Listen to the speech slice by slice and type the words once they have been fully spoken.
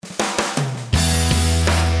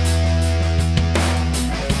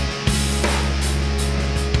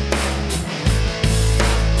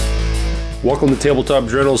Welcome to Tabletop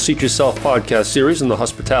Journal's Seat Yourself podcast series in the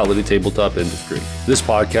hospitality tabletop industry. This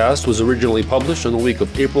podcast was originally published on the week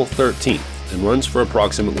of April 13th and runs for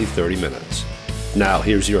approximately 30 minutes. Now,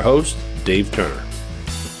 here's your host, Dave Turner.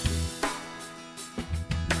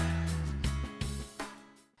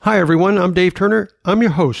 Hi, everyone. I'm Dave Turner. I'm your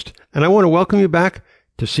host, and I want to welcome you back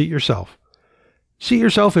to Seat Yourself. Seat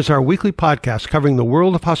Yourself is our weekly podcast covering the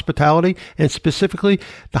world of hospitality and specifically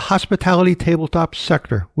the hospitality tabletop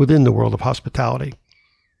sector within the world of hospitality.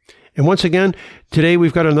 And once again, today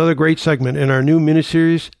we've got another great segment in our new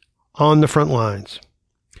miniseries, On the Front Lines.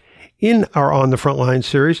 In our On the Front Lines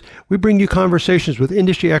series, we bring you conversations with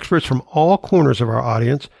industry experts from all corners of our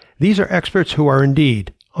audience. These are experts who are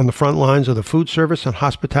indeed on the front lines of the food service and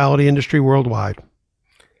hospitality industry worldwide.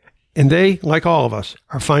 And they, like all of us,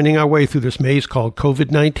 are finding our way through this maze called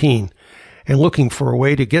COVID-19 and looking for a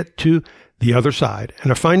way to get to the other side and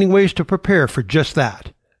are finding ways to prepare for just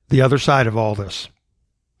that, the other side of all this.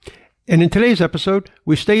 And in today's episode,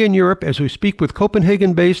 we stay in Europe as we speak with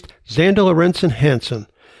Copenhagen-based Xander Lorentzen Hansen.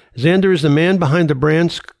 Xander is the man behind the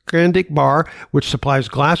brand Scandic Bar, which supplies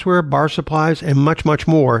glassware, bar supplies, and much, much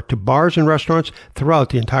more to bars and restaurants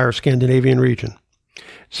throughout the entire Scandinavian region.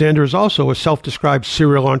 Xander is also a self-described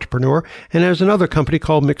serial entrepreneur and has another company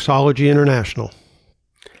called Mixology International.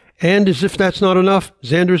 And as if that's not enough,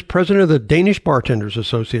 Xander is president of the Danish Bartenders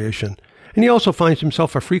Association, and he also finds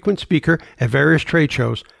himself a frequent speaker at various trade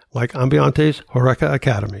shows like Ambiente's Horeca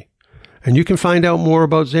Academy. And you can find out more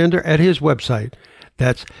about Xander at his website.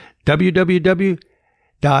 That's www.zlh.dk.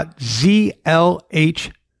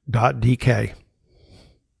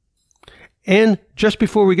 And just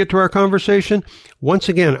before we get to our conversation, once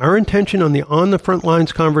again, our intention on the Front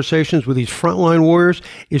Lines conversations with these frontline warriors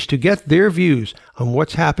is to get their views on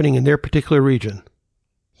what's happening in their particular region.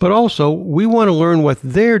 But also, we want to learn what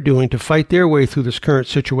they're doing to fight their way through this current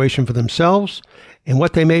situation for themselves and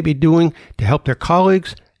what they may be doing to help their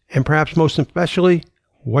colleagues and perhaps most especially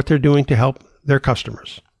what they're doing to help their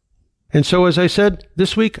customers. And so, as I said,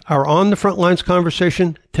 this week, our On the Front Lines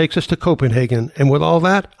conversation takes us to Copenhagen. And with all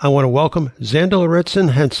that, I want to welcome Xander Lorentzen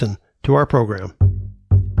Hansen to our program.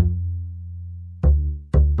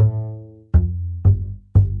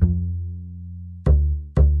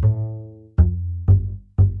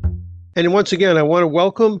 And once again, I want to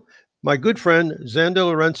welcome my good friend, Xander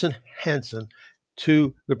Lorentzen Hansen,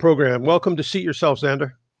 to the program. Welcome to Seat Yourself,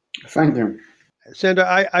 Xander. Thank you.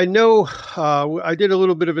 Xander, I know I did a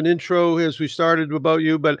little bit of an intro as we started about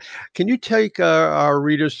you, but can you take our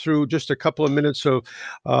readers through just a couple of minutes? So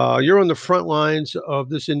you're on the front lines of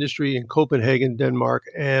this industry in Copenhagen, Denmark,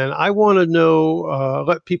 and I want to know,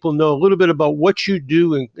 let people know a little bit about what you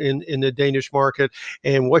do in the Danish market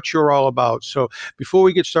and what you're all about. So before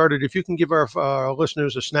we get started, if you can give our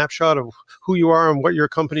listeners a snapshot of who you are and what your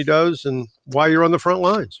company does and why you're on the front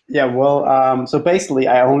lines. Yeah, well, so basically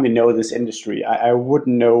I only know this industry. I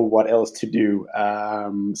wouldn't know what else to do.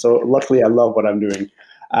 So luckily I love what I'm doing.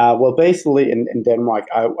 Well, basically in Denmark,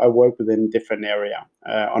 I work within different area.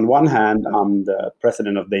 On one hand, I'm the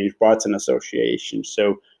president of the Danish Bartenders Association.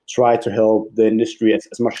 So try to help the industry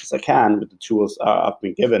as much as I can with the tools I've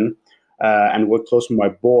been given and work close with my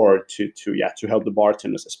board to help the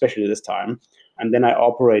bartenders, especially this time. And then I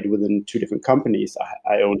operate within two different companies.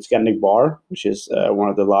 I own Scandic Bar, which is one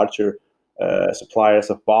of the larger suppliers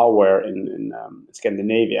of barware in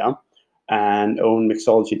Scandinavia, and own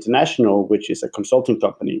Mixology International, which is a consulting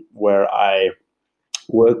company where I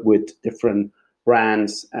work with different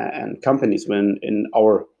brands and companies in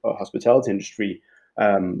our hospitality industry.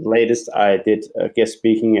 Latest, I did guest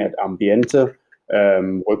speaking at Ambiente,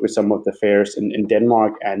 work with some of the fairs in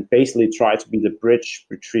Denmark, and basically try to be the bridge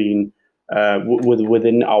between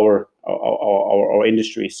within our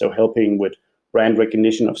industry. So helping with brand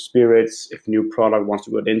recognition of spirits, if new product wants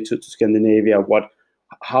to go into Scandinavia,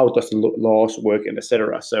 how does the laws work, and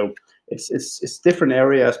etc. So it's different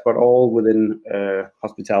areas, but all within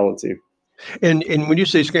hospitality. And when you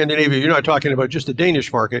say Scandinavia, you're not talking about just the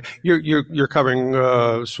Danish market. You're covering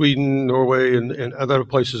Sweden, Norway, and other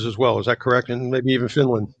places as well. Is that correct? And maybe even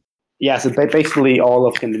Finland. Yeah, so basically all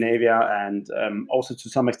of Scandinavia and also to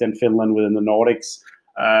some extent Finland within the Nordics.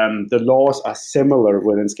 The laws are similar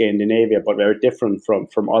within Scandinavia, but very different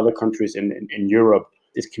from other countries in Europe.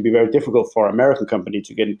 It can be very difficult for an American company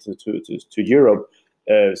to get into Europe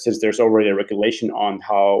since there's already a regulation on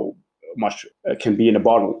how much can be in a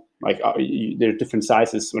bottle. Like there are different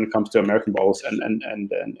sizes when it comes to American bottles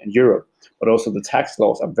and Europe, but also the tax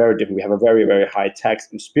laws are very different. We have a very, very high tax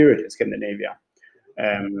in spirit in Scandinavia.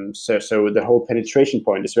 So the whole penetration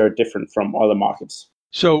point is very different from other markets.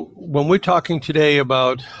 So when we're talking today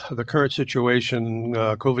about the current situation,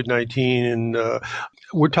 COVID-19, and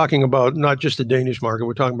we're talking about not just the Danish market,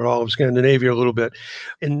 we're talking about all of Scandinavia a little bit.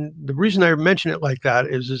 And the reason I mention it like that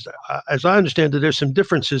is as I understand it, there's some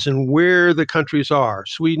differences in where the countries are.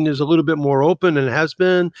 Sweden is a little bit more open and has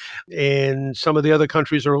been, and some of the other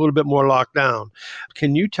countries are a little bit more locked down.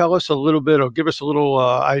 Can you tell us a little bit or give us a little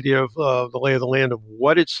idea of the lay of the land of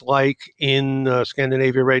what it's like in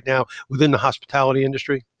Scandinavia right now within the hospitality industry?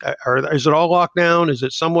 Is it all locked down? Is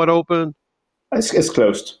it somewhat open? It's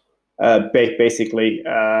closed. Basically,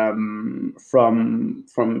 from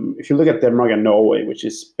if you look at Denmark and Norway, which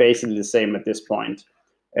is basically the same at this point,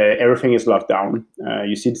 everything is locked down.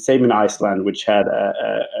 You see the same in Iceland, which had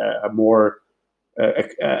a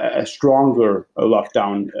stronger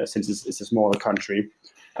lockdown since it's a smaller country.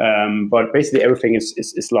 But basically, everything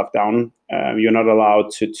is locked down. You're not allowed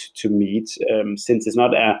to meet since it's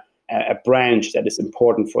not a branch that is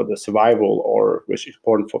important for the survival or which is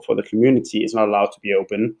important for the community is not allowed to be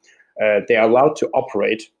open. They are allowed to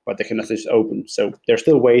operate, but they cannot just open. So there's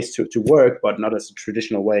still ways to work, but not as a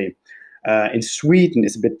traditional way. In Sweden,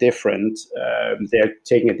 it's a bit different. They're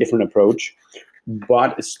taking a different approach,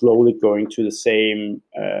 but it's slowly going to the same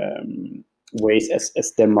ways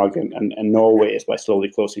as Denmark and Norway is by slowly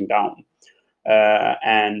closing down.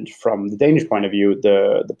 And from the Danish point of view,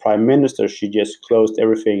 the prime minister, she just closed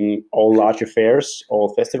everything, all large affairs,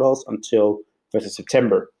 all festivals until 1st of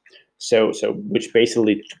September. So which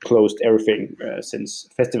basically closed everything since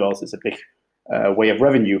festivals is a big way of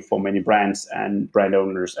revenue for many brands and brand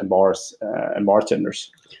owners and bars and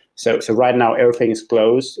bartenders. So right now everything is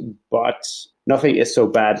closed, but nothing is so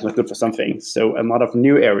bad, it's not good for something. So a lot of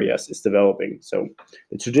new areas is developing. So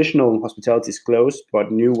the traditional hospitality is closed,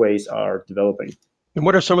 but new ways are developing. And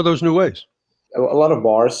what are some of those new ways? A lot of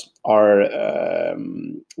bars are,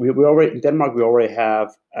 we already, in Denmark, we already have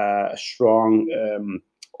a strong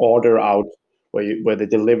order out where they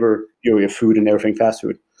deliver your food and everything, fast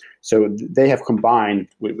food. So they have combined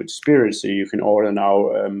with spirits, so you can order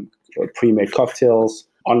now pre-made cocktails,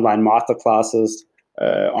 online master classes,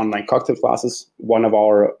 online cocktail classes. One of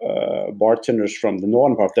our bartenders from the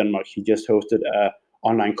northern part of Denmark, he just hosted an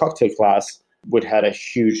online cocktail class, which had a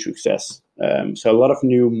huge success. So a lot of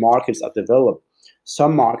new markets are developed.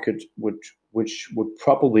 Some markets which would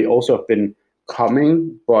probably also have been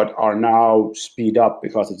coming, but are now speed up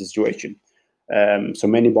because of the situation. So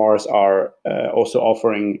many bars are also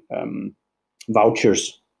offering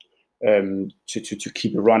vouchers to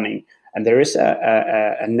keep it running. And there is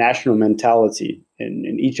a national mentality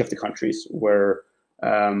in each of the countries where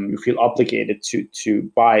you feel obligated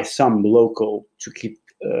to buy some local to keep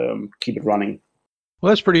it running. Well,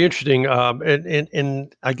 that's pretty interesting.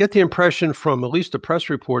 And I get the impression from at least the press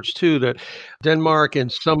reports, too, that Denmark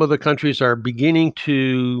and some of the countries are beginning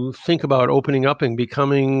to think about opening up and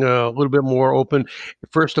becoming a little bit more open.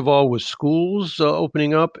 First of all, with schools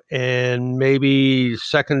opening up and maybe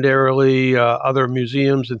secondarily other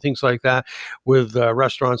museums and things like that, with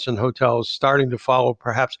restaurants and hotels starting to follow,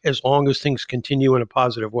 perhaps as long as things continue in a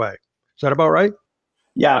positive way. Is that about right?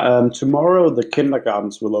 Yeah, tomorrow the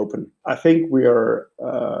kindergartens will open. I think we are.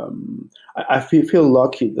 I feel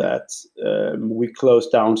lucky that we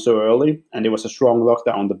closed down so early, and it was a strong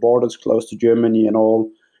lockdown. The borders closed to Germany and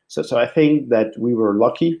all. So I think that we were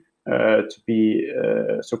lucky to be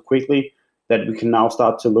so quickly that we can now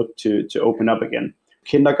start to look to open up again.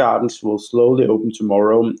 Kindergartens will slowly open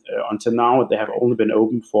tomorrow. Until now, they have only been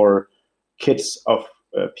open for kids of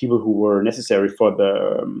people who were necessary for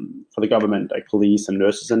the government, like police and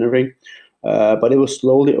nurses and everything. But it will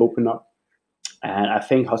slowly open up, and I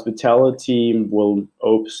think hospitality will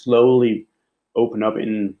slowly open up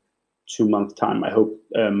in 2 months' time. I hope,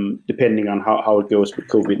 depending on how it goes with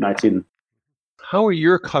COVID-19. How are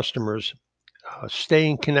your customers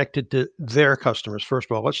staying connected to their customers?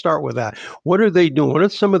 First of all, let's start with that. What are they doing? What are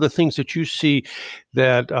some of the things that you see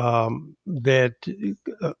that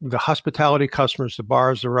the hospitality customers, the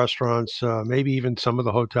bars, the restaurants, maybe even some of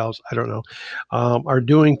the hotels, I don't know, are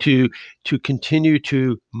doing to continue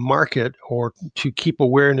to market or to keep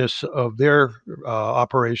awareness of their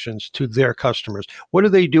operations to their customers? What do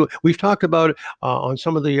they do? We've talked about it on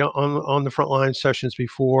some of the on the frontline sessions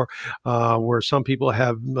before, where some people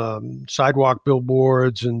have sidewalk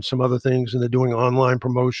billboards and some other things, and they're doing online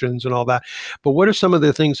promotions and all that. But what are some of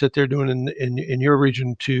the things that they're doing in your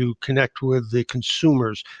region to connect with the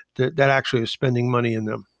consumers that actually are spending money in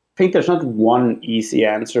them? I think there's not one easy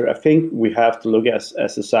answer. I think we have to look as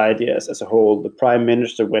society as a whole. The prime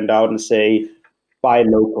minister went out and say, buy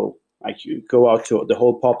local. Like, you go out to the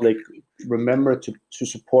whole public, remember to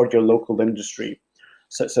support your local industry.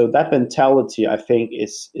 So that mentality, I think,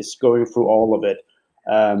 is going through all of it.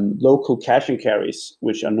 Local cash and carries,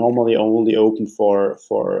 which are normally only open for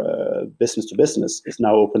business to business, is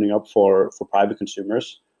now opening up for private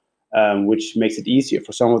consumers, which makes it easier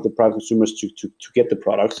for some of the private consumers to get the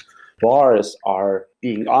products. Bars are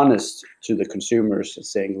being honest to the consumers and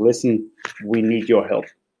saying, listen, we need your help.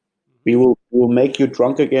 We will make you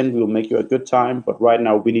drunk again. We will make you a good time. But right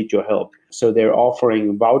now, we need your help. So they're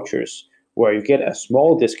offering vouchers where you get a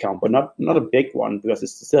small discount, but not a big one, because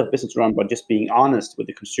it's still a business run, but just being honest with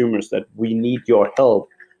the consumers that we need your help,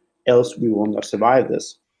 else we will not survive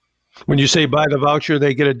this. When you say buy the voucher,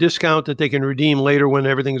 they get a discount that they can redeem later when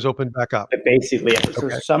everything's opened back up. Basically, so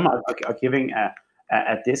some are giving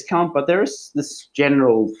a discount, but there's this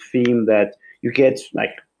general theme that you get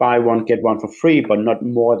like buy one, get one for free, but not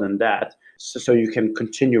more than that. So you can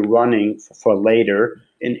continue running for later.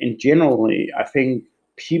 In generally, I think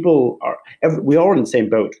people we're all in the same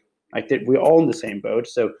boat. We're all in the same boat.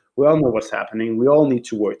 So we all know what's happening. We all need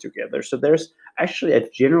to work together. So there's actually a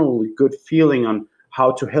generally good feeling on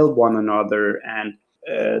how to help one another. And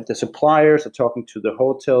the suppliers are talking to the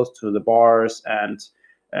hotels, to the bars. And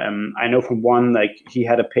I know from one, like he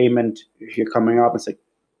had a payment here coming up and said,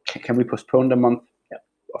 can we postpone the month? Yeah,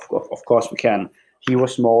 of course we can. He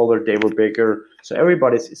was smaller, they were bigger. So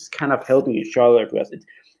everybody's kind of helping each other, because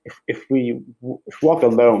if we walk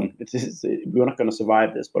alone, we're not going to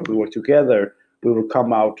survive this. But we work together, we will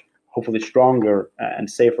come out hopefully stronger and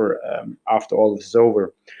safer after all this is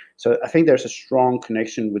over. So I think there's a strong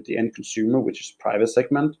connection with the end consumer, which is private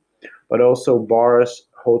segment, but also bars,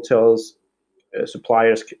 hotels,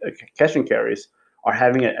 suppliers, cash and carries are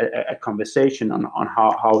having a conversation on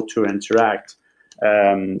how to interact.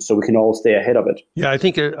 So we can all stay ahead of it. Yeah, I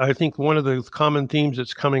think one of the common themes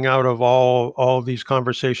that's coming out of all of these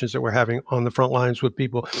conversations that we're having on the front lines with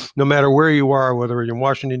people, no matter where you are, whether you're in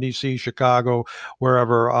Washington, D.C., Chicago,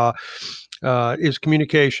 wherever, is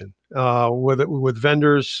communication with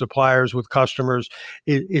vendors, suppliers, with customers.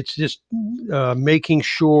 It's just making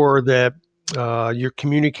sure that you're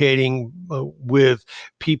communicating with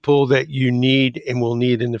people that you need and will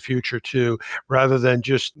need in the future too, rather than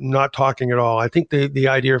just not talking at all. I think the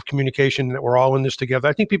idea of communication, that we're all in this together,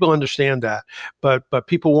 I think people understand that, but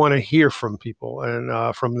people want to hear from people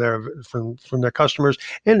and from their customers,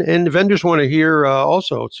 and the vendors want to hear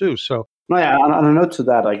also too. So. No, yeah, on a note to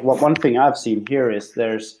that, like one thing I've seen here is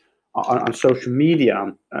there's on social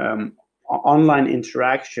media, online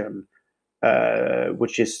interaction,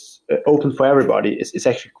 which is open for everybody, is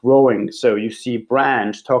actually growing. So you see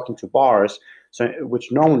brands talking to bars,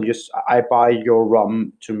 which normally just I buy your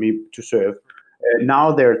rum to me to serve.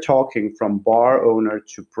 Now they're talking from bar owner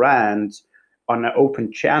to brand on an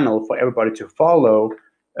open channel for everybody to follow,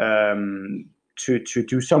 to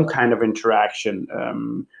do some kind of interaction.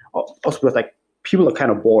 Also because like people are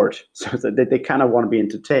kind of bored, so they kind of want to be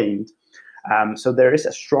entertained. So there is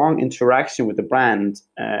a strong interaction with the brand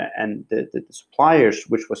and the suppliers,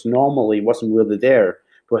 which wasn't really there,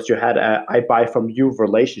 because you had a I buy from you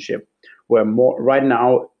relationship, where more right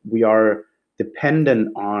now we are dependent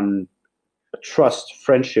on trust,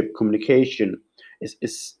 friendship, communication.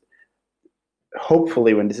 Is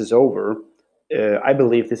hopefully when this is over, I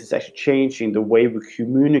believe this is actually changing the way we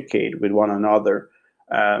communicate with one another,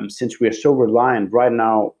 since we are so reliant right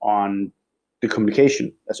now on the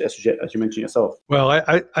communication, as you mentioned yourself. Well,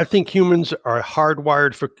 I think humans are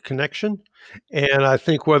hardwired for connection. And I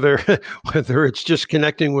think whether it's just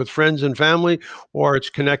connecting with friends and family, or it's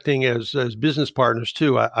connecting as business partners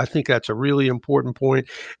too, I think that's a really important point.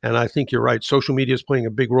 And I think you're right. Social media is playing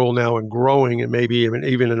a big role now in growing, and maybe even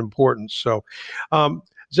in importance. So,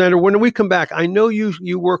 Xander, when we come back, I know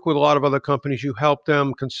you work with a lot of other companies. You help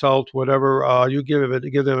them, consult, whatever. You give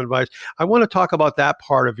them advice. I want to talk about that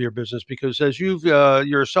part of your business, because as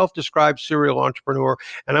you're a self-described serial entrepreneur,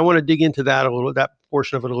 and I want to dig into that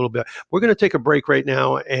portion of it a little bit. We're going to take a break right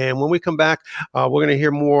now, and when we come back, we're going to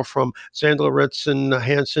hear more from Xander Lorentzen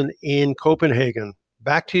Hansen in Copenhagen.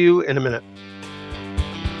 Back to you in a minute.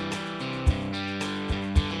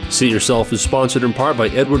 Seat Yourself is sponsored in part by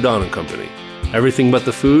Edward Don & Company. Everything but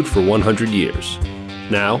the food for 100 years.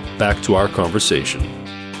 Now, back to our conversation.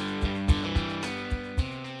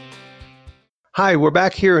 Hi, we're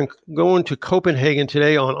back here and going to Copenhagen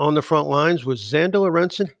today on the front lines with Xander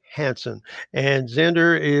Lorentzen Hansen. And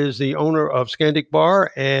Xander is the owner of Scandic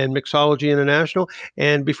Bar and Mixology International.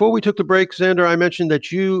 And before we took the break, Xander, I mentioned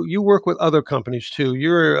that you work with other companies too.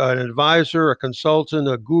 You're an advisor, a consultant,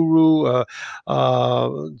 a guru,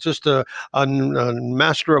 just a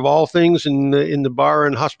master of all things in the bar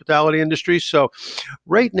and hospitality industry. So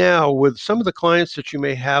right now, with some of the clients that you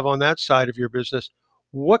may have on that side of your business,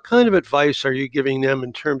 What kind of advice are you giving them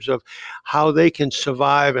in terms of how they can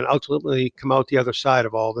survive and ultimately come out the other side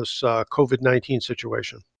of all this COVID-19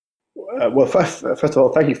 situation? Well, first of all,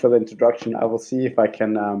 thank you for the introduction. I will see if I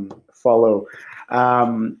can follow.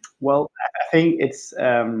 Well, I think it's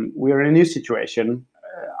we're in a new situation.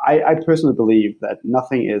 I personally believe that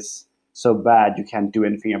nothing is so bad you can't do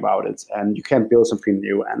anything about it, and you can't build something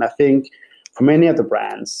new. And I think for many of the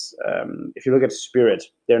brands, if you look at Spirit,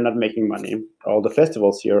 they're not making money. All the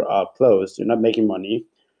festivals here are closed. You're not making money.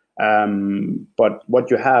 But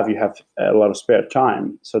what you have a lot of spare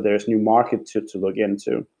time. So there's new market to look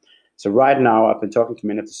into. So right now, I've been talking to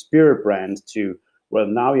many of the Spirit brands well,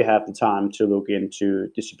 now you have the time to look into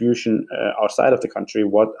distribution outside of the country.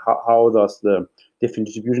 How does the different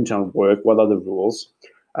distribution channels work? What are the rules?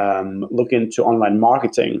 Look into online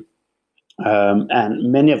marketing.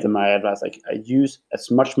 And many of them I advise, like, use as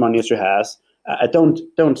much money as you have.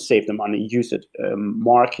 Don't save the money, use it.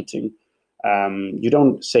 Marketing. You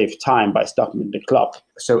don't save time by stopping in the club.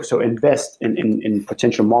 So invest in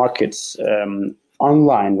potential markets.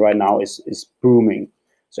 Online right now is booming.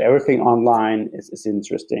 So everything online is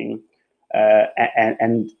interesting.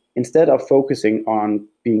 And instead of focusing on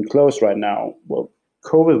being closed right now, well,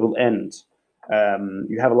 COVID will end.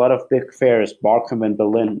 You have a lot of big fairs, Barcamp in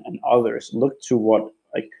Berlin and others. Look to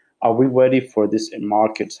are we ready for this in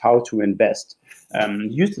markets? How to invest?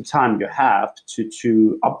 Use the time you have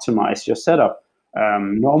to optimize your setup.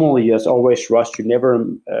 Normally, there's always rush. You never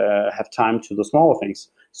have time to the smaller things.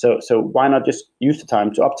 So why not just use the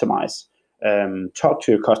time to optimize? Talk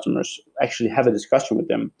to your customers. Actually, have a discussion with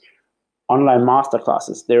them. Online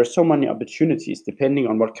masterclasses. There are so many opportunities depending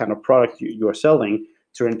on what kind of product you are selling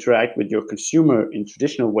to interact with your consumer in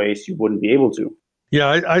traditional ways you wouldn't be able to.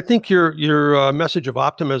 Yeah, I think your message of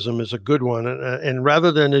optimism is a good one. And rather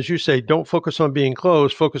than, as you say, don't focus on being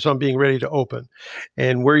closed, focus on being ready to open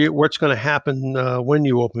and what's going to happen when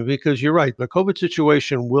you open, because you're right, the COVID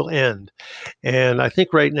situation will end. And I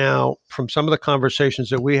think right now, from some of the conversations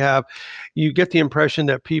that we have, you get the impression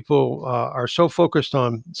that people are so focused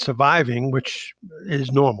on surviving, which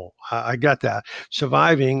is normal. I get that.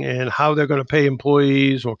 Surviving and how they're going to pay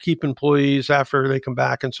employees or keep employees after they come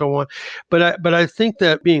back and so on. But I think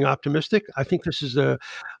that being optimistic, I think this is the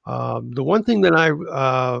one thing that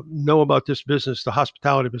I know about this business, the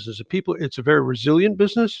hospitality business. It's a very resilient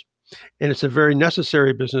business. And it's a very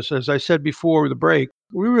necessary business. As I said before the break,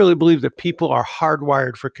 we really believe that people are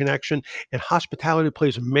hardwired for connection, and hospitality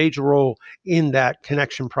plays a major role in that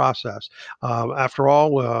connection process. After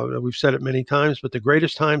all, we've said it many times, but the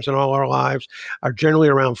greatest times in all our lives are generally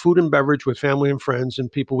around food and beverage with family and friends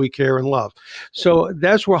and people we care and love. So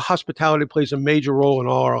that's where hospitality plays a major role in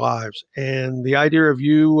all our lives. And the idea of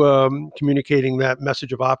you communicating that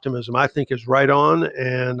message of optimism, I think, is right on,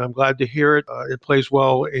 and I'm glad to hear it. It plays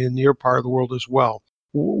well in your part of the world as well.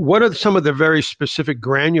 What are some of the very specific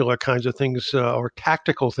granular kinds of things or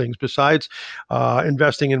tactical things besides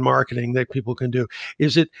investing in marketing that people can do?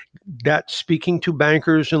 Is it that speaking to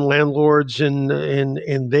bankers and landlords and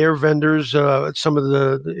their vendors, some of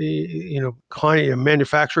the client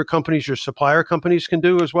manufacturer companies or supplier companies can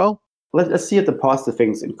do as well? Let's see at the positive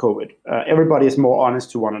things in COVID. Everybody is more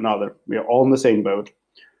honest to one another. We are all in the same boat.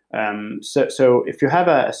 So if you have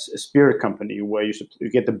a spirit company where you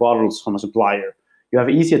get the bottles from a supplier, you have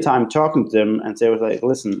an easier time talking to them and say, like,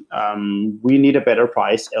 listen, we need a better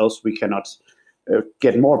price, else we cannot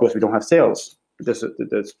get more because we don't have sales.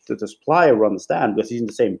 The supplier will understand because he's in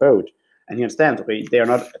the same boat. And he understands, okay, they are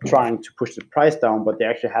not trying to push the price down, but they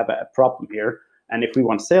actually have a problem here. And if we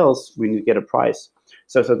want sales, we need to get a price.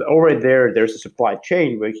 So already there's a supply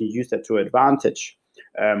chain where you can use that to advantage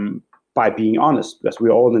by being honest, because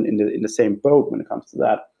we're all in the same boat when it comes to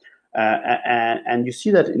that. And you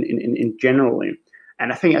see that in generally.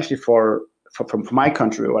 And I think actually for my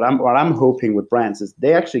country, what I'm hoping with brands is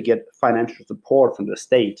they actually get financial support from the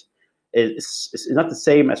state. It's not the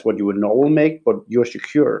same as what you would normally make, but you're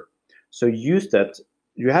secure. So use that.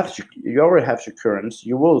 You already have securance.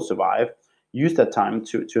 You will survive. Use that time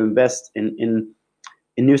to invest in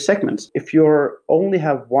new segments. If you only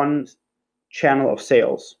have one channel of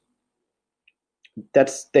sales,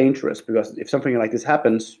 that's dangerous, because if something like this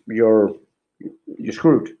happens, you're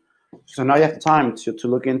screwed. So now you have the time to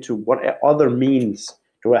look into what other means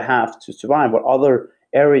do I have to survive? What other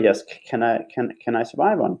areas can I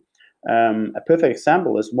survive on? A perfect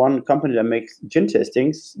example is one company that makes gin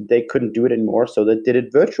tastings. They couldn't do it anymore, so they did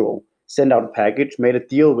it virtual. Send out a package, made a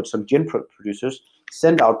deal with some gin producers,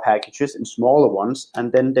 send out packages in smaller ones,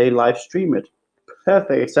 and then they live stream it.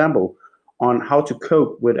 Perfect example on how to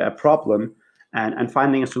cope with a problem and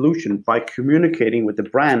finding a solution by communicating with the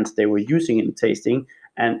brands they were using in the tasting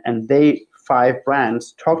and they 5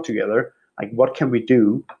 brands talk together. Like, what can we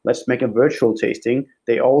do? Let's make a virtual tasting.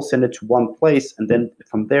 They all send it to one place, and then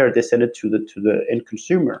from there they send it to the end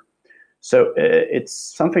consumer. So it's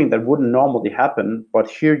something that wouldn't normally happen, but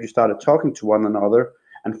here you started talking to one another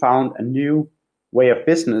and found a new way of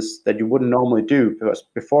business that you wouldn't normally do, because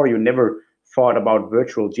before you never thought about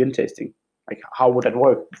virtual gin tasting. Like, how would that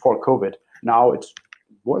work before COVID? Now it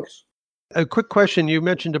works. A quick question. You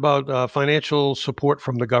mentioned about financial support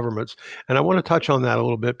from the governments, and I want to touch on that a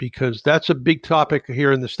little bit because that's a big topic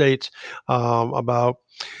here in the States. About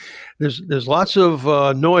there's lots of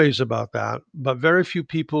noise about that, but very few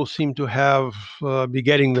people seem to have be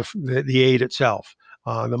getting the aid itself.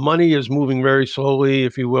 The money is moving very slowly,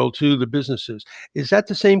 if you will, to the businesses. Is that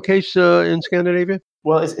the same case in Scandinavia?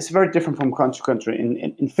 Well, it's very different from country to country.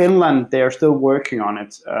 In Finland, they're still working on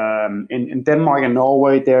it. In Denmark and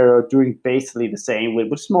Norway, they're doing basically the same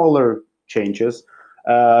with smaller changes.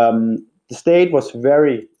 The state was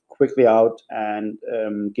very quickly out and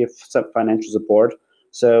give some financial support.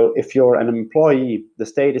 So if you're an employee, the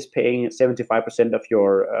state is paying 75% of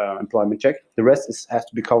your employment check. The rest has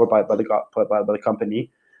to be covered by the company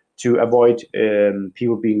to avoid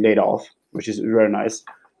people being laid off, which is very nice.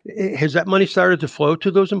 Has that money started to flow to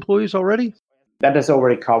those employees already? That is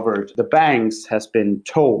already covered. The banks has been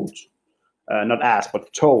told, not asked,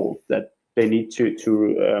 but told that they need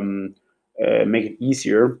to make it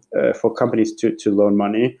easier for companies to loan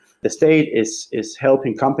money. The state is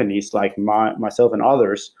helping companies like myself and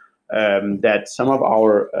others that some of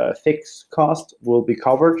our fixed costs will be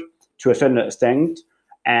covered to a certain extent.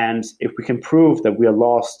 And if we can prove that we are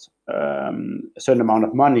lost a certain amount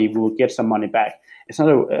of money, we will get some money back. It's not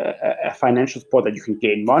a financial support that you can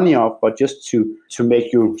gain money off, but just to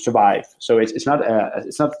make you survive. So it's not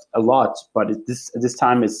a lot, but this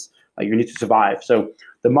time is like you need to survive. So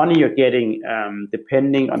the money you're getting,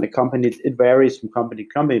 depending on the company, it varies from company to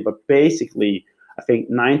company. But basically, I think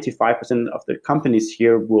 95% of the companies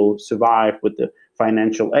here will survive with the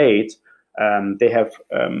financial aid. They're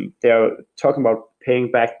talking about paying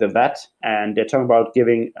back the VAT, and they're talking about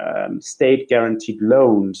giving state guaranteed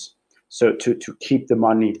loans. So to keep the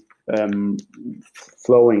money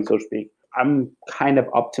flowing, so to speak. I'm kind of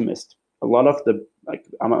optimist. A lot of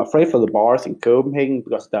I'm afraid for the bars in Copenhagen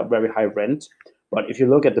because of that very high rent. But if you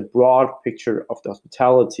look at the broad picture of the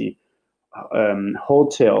hospitality,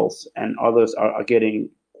 hotels and others are getting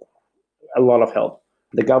a lot of help.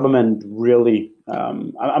 The government really,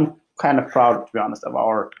 I'm kind of proud, to be honest, of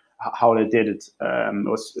how they did it. It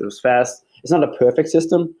was fast. It's not a perfect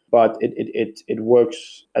system, but it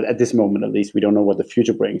works at this moment. At least we don't know what the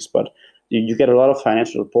future brings, but you get a lot of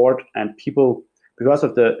financial support, and people, because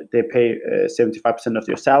of they pay 75% of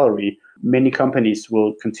their salary. Many companies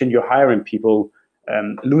will continue hiring people,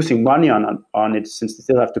 losing money on it since they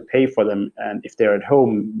still have to pay for them. And if they're at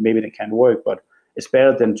home, maybe they can work, but it's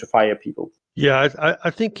better than to fire people. Yeah, I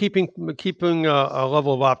think keeping a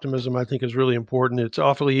level of optimism, I think, is really important. It's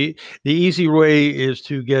awfully the easy way is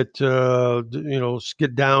to get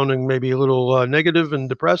get down and maybe a little negative and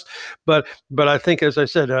depressed. But I think, as I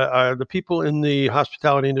said, the people in the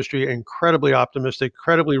hospitality industry are incredibly optimistic,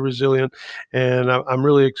 incredibly resilient, and I'm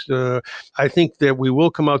really I think that we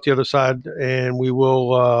will come out the other side, and we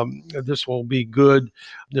will. This will be good.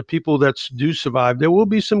 The people that do survive, there will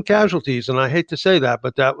be some casualties, and I hate to say that,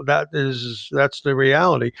 but that's the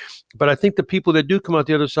reality. But I think the people that do come out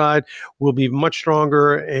the other side will be much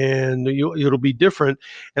stronger, and it'll be different.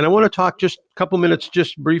 And I want to talk just a couple minutes,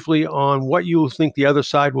 just briefly, on what you think the other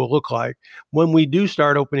side will look like when we do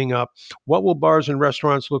start opening up. What will bars and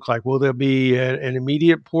restaurants look like? Will there be an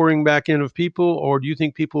immediate pouring back in of people, or do you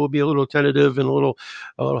think people will be a little tentative and a little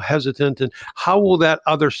hesitant? And how will that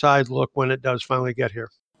other side look when it does finally get here?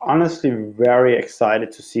 Honestly, very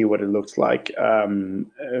excited to see what it looks like.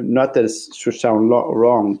 Not that it should sound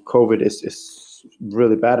wrong. COVID is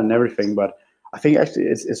really bad and everything, but I think actually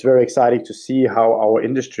it's very exciting to see how our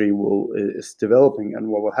industry is developing and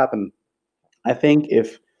what will happen. I think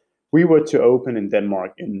if we were to open in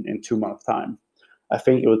Denmark in 2 months' time, I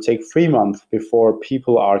think it will take 3 months before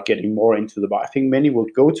people are getting more into the bar. I think many will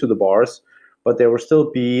go to the bars, but there will still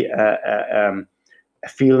be a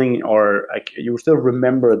feeling, or like you will still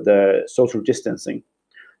remember the social distancing.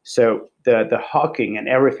 So the hugging and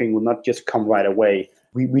everything will not just come right away.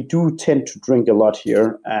 We do tend to drink a lot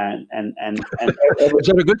here, and is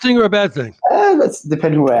that a good thing or a bad thing? That's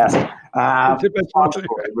depending who I ask.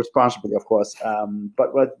 Responsibly, of course.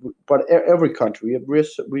 But every country,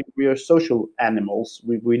 we are social animals.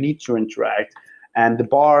 We need to interact, and the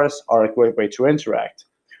bars are a great way to interact.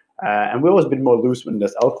 And we've always been more loose when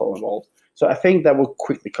there's alcohol involved. So I think that will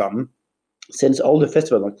quickly come. since all the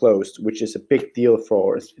festivals are closed, which is a big deal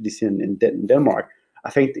for this in Denmark,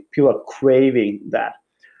 I think that people are craving that.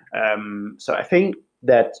 So I think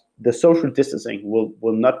that the social distancing will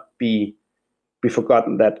not be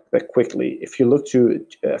forgotten that quickly. If you look to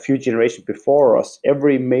a few generations before us,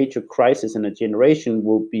 every major crisis in a generation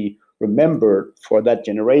will be remembered for that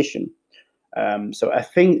generation. So I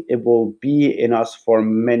think it will be in us for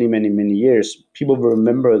many, many, many years. People will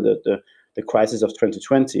remember the crisis of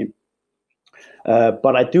 2020.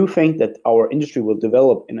 But I do think that our industry will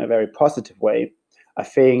develop in a very positive way. I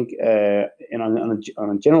think on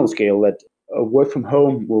a general scale that work from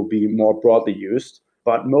home will be more broadly used,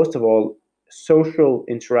 but most of all, social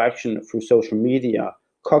interaction through social media,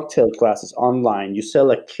 cocktail classes online. You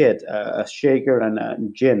sell a kit, a shaker and a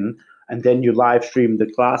gin, and then you live stream the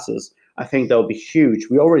classes. I think that will be huge.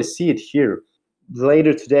 We already see it here.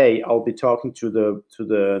 Later today, I'll be talking to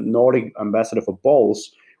the Nordic ambassador for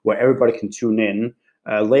Bowls, where everybody can tune in.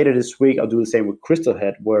 Later this week, I'll do the same with Crystal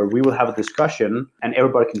Head, where we will have a discussion and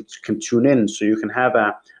everybody can tune in. So you can have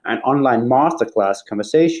an online masterclass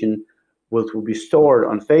conversation, which will be stored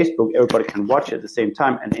on Facebook. Everybody can watch it at the same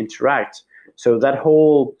time and interact. So that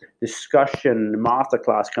whole discussion,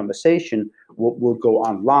 masterclass conversation will go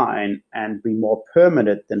online and be more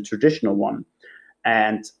permanent than traditional one.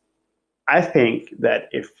 And I think that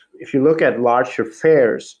if you look at larger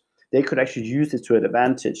fairs, they could actually use it to an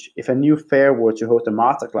advantage. If a new fair were to host a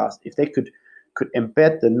masterclass, if they could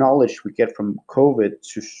embed the knowledge we get from COVID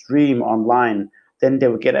to stream online, then they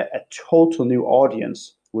would get a total new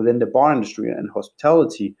audience within the bar industry and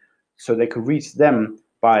hospitality, so they could reach them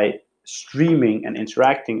by streaming and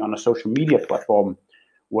interacting on a social media platform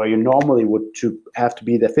where you normally would have to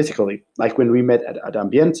be there physically, like when we met at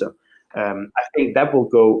Ambiente. I think that will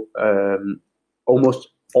go almost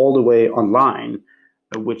all the way online,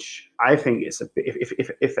 which I think is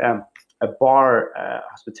if a bar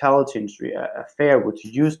hospitality industry, a fair would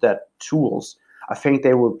use that tools, I think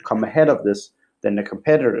they will come ahead of this than the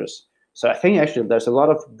competitors. So I think actually there's a lot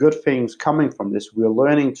of good things coming from this. We're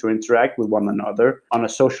learning to interact with one another on a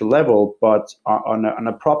social level, but on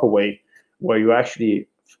a proper way, where you actually,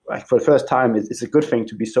 like for the first time, it's a good thing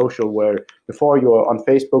to be social, where before you were on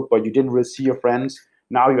Facebook, but you didn't really see your friends.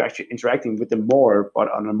 Now you're actually interacting with them more,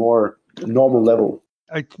 but on a more normal level.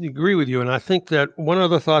 I agree with you, and I think that one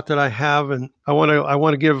other thought that I have, and I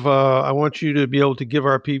want you to be able to give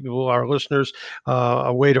our people, our listeners,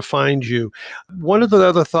 a way to find you. One of the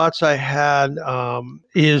other thoughts I had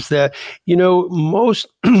is that most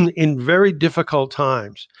in very difficult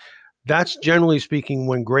times, that's generally speaking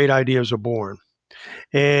when great ideas are born,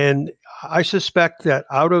 and I suspect that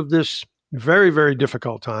out of this very, very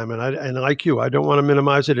difficult time, and like you, I don't want to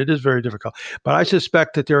minimize it. It is very difficult, but I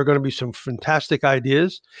suspect that there are going to be some fantastic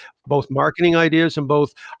ideas, both marketing ideas and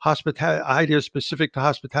both ideas specific to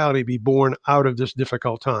hospitality, be born out of this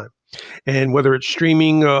difficult time. And whether it's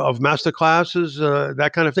streaming of master classes,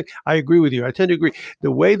 that kind of thing, I agree with you. I tend to agree.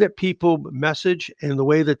 The way that people message and the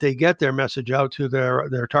way that they get their message out to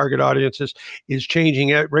their target audiences is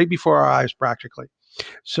changing right before our eyes, practically.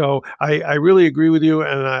 So I really agree with you,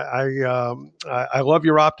 and I love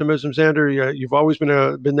your optimism, Xander. You've always been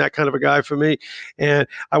that kind of a guy for me, and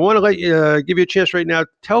I want to give you a chance right now.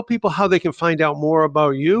 Tell people how they can find out more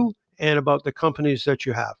about you and about the companies that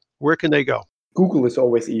you have. Where can they go? Google is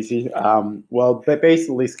always easy.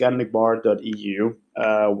 Basically scandicbar.eu,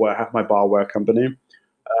 where I have my barware company.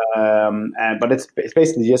 But it's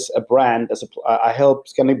basically just a brand. I help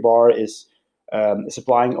Scandic Bar is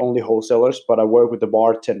supplying only wholesalers, but I work with the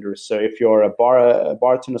bartenders. So if you're a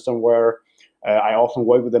bartender somewhere, I often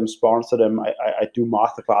work with them, sponsor them. I do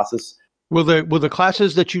master classes. Will the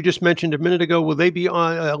classes that you just mentioned a minute ago, will they be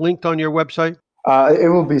linked on your website? It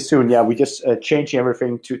will be soon. Yeah, we just changing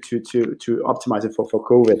everything to optimize it for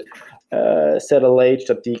COVID.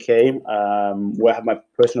 Settlage.dk, where I have my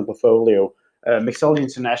personal portfolio. Mixology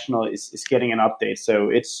International is getting an update, so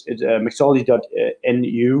it's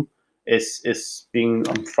mixology.nu is being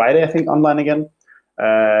on Friday, I think, online again.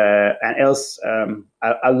 And else,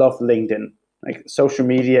 I love LinkedIn. Like social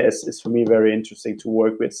media is for me very interesting to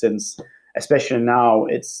work with, since especially now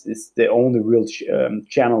it's the only real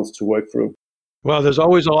channels to work through. Well, there's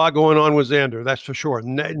always a lot going on with Xander, that's for sure.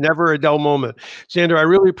 Never a dull moment. Xander, I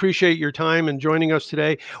really appreciate your time and joining us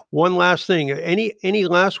today. One last thing, any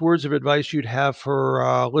last words of advice you'd have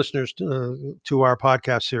for listeners to our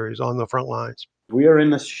podcast series On the Front Lines? We are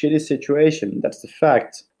in a shitty situation, that's the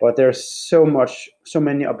fact. But there's so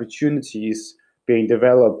many opportunities being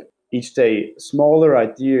developed each day. Smaller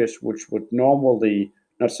ideas which would normally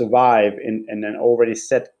not survive in an already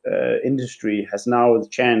set industry has now the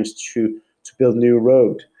chance to build new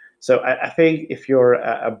road. So I think if you're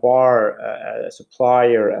a bar, a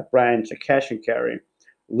supplier, a branch, a cash and carry,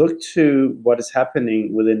 look to what is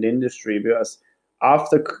happening within the industry, because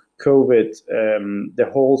after COVID, the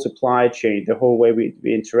whole supply chain, the whole way we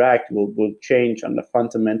interact will change on the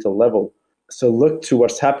fundamental level. So look to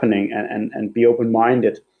what's happening and be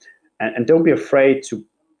open-minded, and don't be afraid to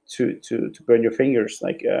burn your fingers.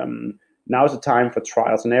 Like now's the time for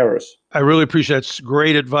trials and errors. I really appreciate it. It's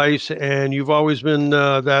great advice, and you've always been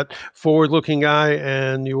that forward-looking guy,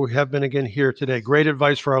 and you have been again here today. Great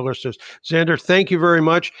advice for our listeners. Xander, thank you very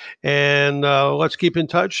much, and let's keep in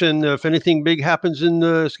touch, and if anything big happens in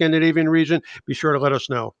the Scandinavian region, be sure to let us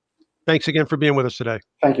know. Thanks again for being with us today.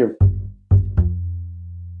 Thank you.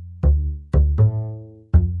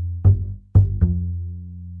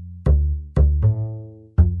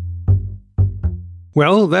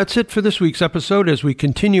 Well, that's it for this week's episode as we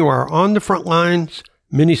continue our On the Front Lines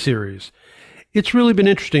mini-series. It's really been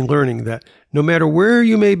interesting learning that no matter where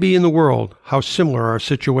you may be in the world, how similar our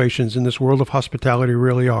situations in this world of hospitality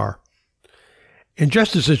really are. And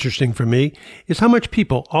just as interesting for me is how much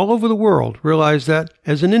people all over the world realize that,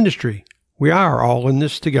 as an industry, we are all in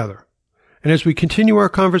this together. And as we continue our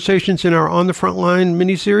conversations in our On the Front Line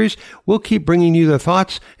mini-series, we'll keep bringing you the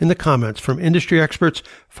thoughts and the comments from industry experts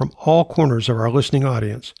from all corners of our listening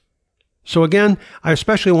audience. So again, I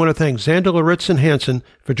especially want to thank Xander Lauritzen Hansen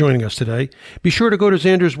for joining us today. Be sure to go to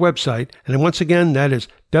Xander's website, and once again, that is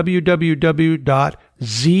www.zlh.com.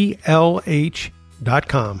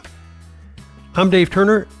 I'm Dave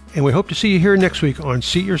Turner, and we hope to see you here next week on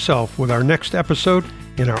Seat Yourself with our next episode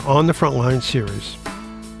in our On the Front Line series.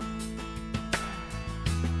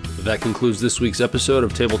 That concludes this week's episode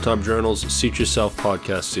of Tabletop Journal's Seat Yourself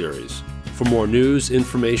podcast series. For more news,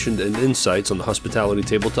 information, and insights on the hospitality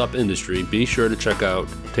tabletop industry, be sure to check out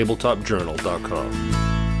tabletopjournal.com.